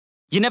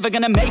You're never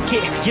gonna make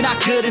it, you're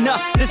not good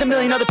enough. There's a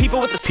million other people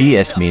with the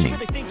P.E.S. meaning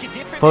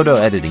photo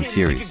editing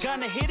series.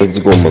 Let's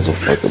go,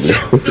 motherfucker, бля.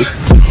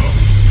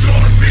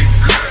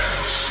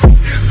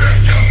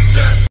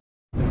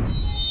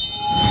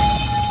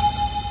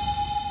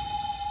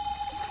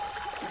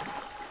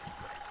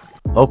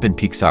 Open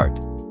Picsart.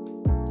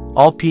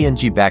 All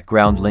PNG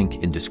background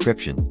link in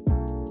description.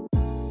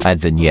 Add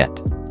vignette.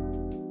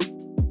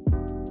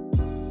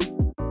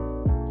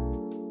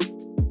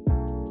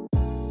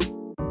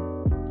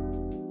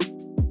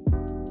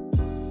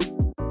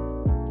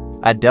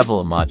 Add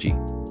devil emoji.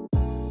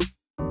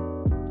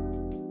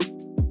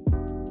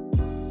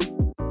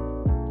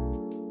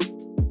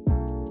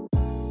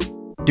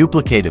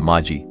 Duplicate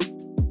emoji.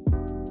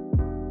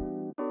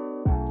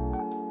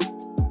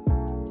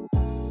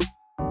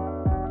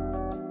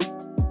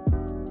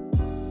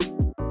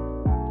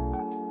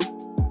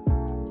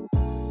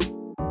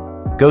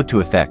 Go to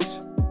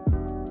Effects.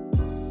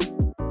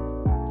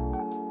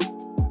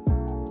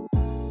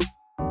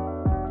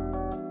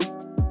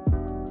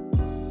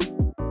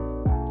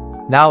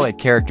 Now add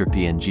character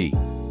PNG.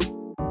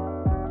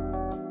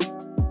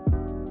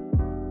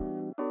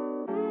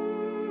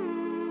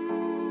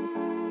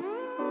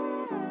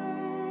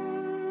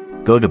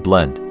 Go to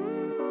Blend.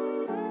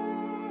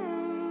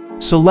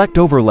 Select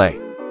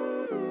Overlay.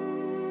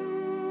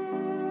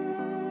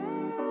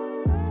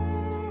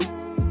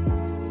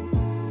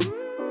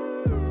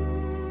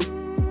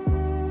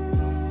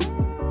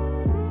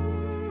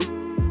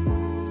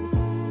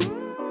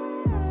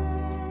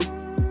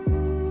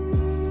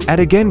 Add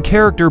again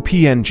character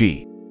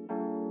PNG.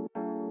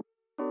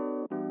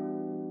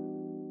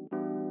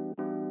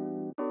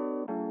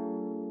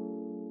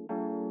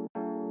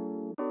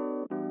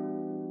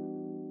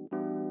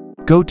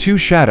 Go to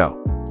Shadow.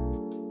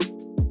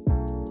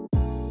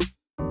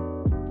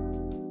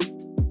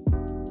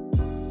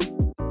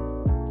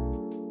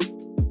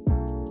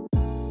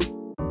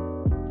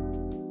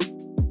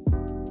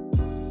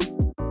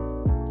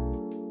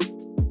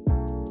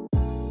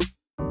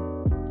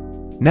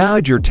 Now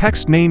add your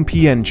text name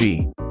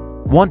PNG.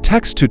 Want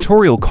text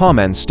tutorial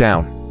comments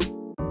down.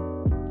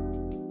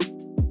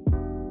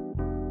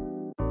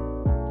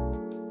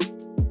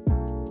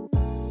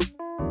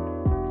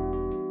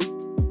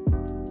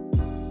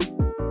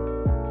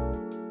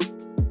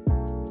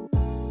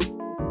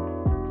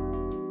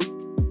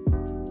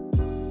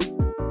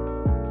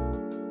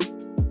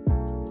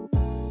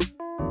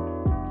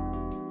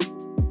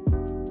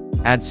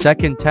 Add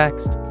second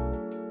text.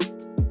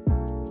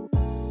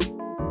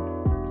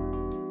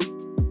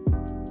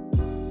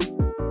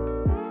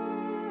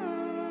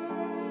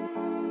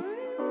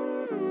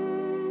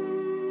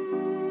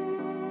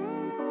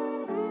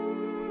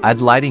 Add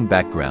lighting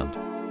background.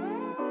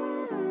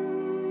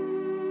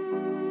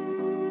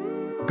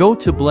 Go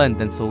to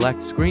Blend and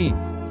select Screen.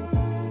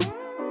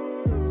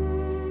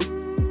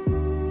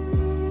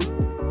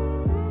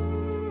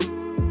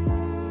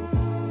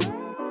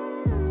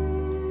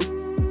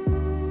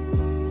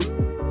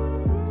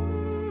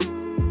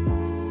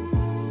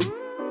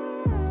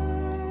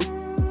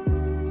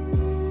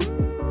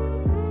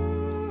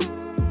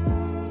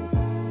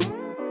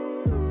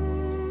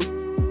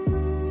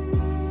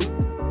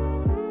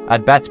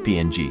 Add bats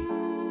PNG.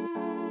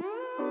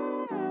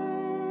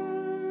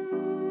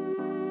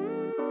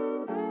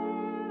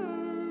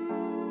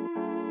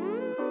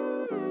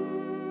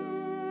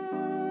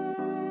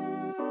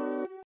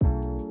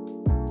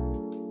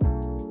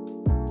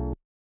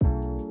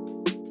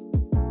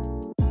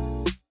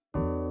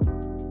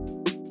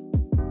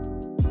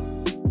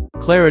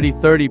 Clarity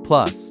 30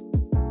 plus.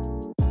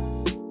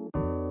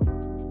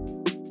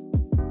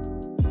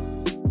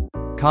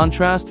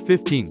 Contrast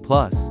 15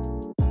 plus.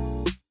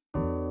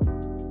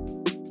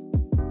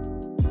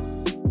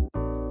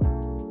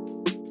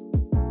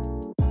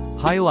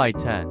 Highlight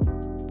 10.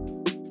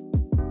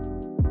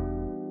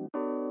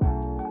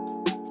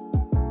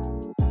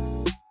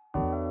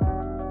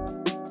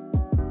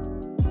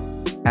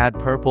 Add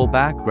purple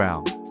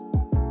background.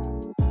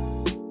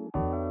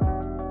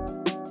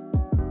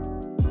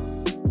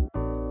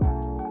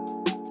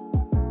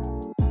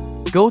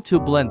 Go to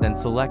Blend and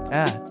select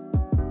Add.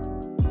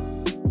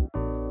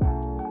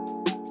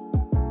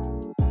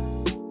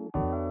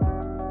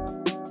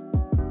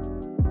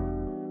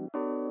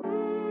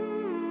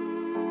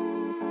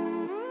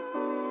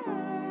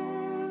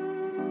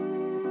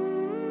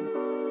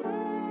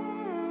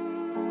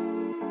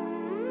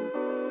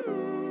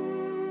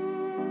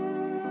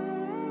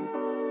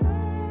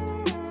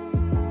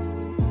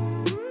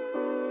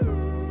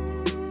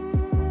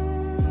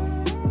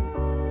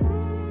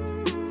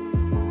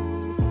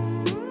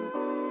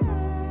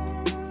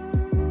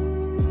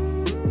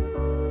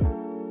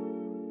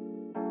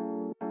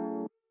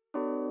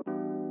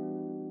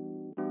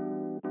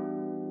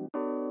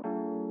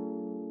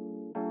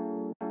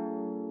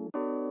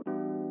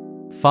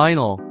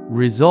 Final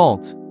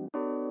result.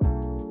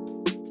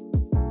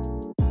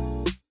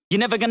 You're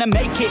never gonna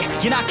make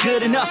it, you're not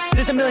good enough.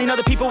 There's a million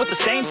other people with the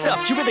same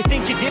stuff. You really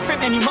think you're different?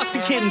 Man, you must be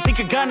kidding. Think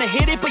you're gonna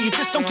hit it, but you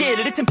just don't get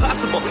it. It's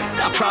impossible, it's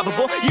not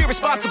probable, you're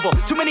irresponsible.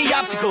 Too many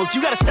obstacles,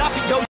 you gotta stop it, yo.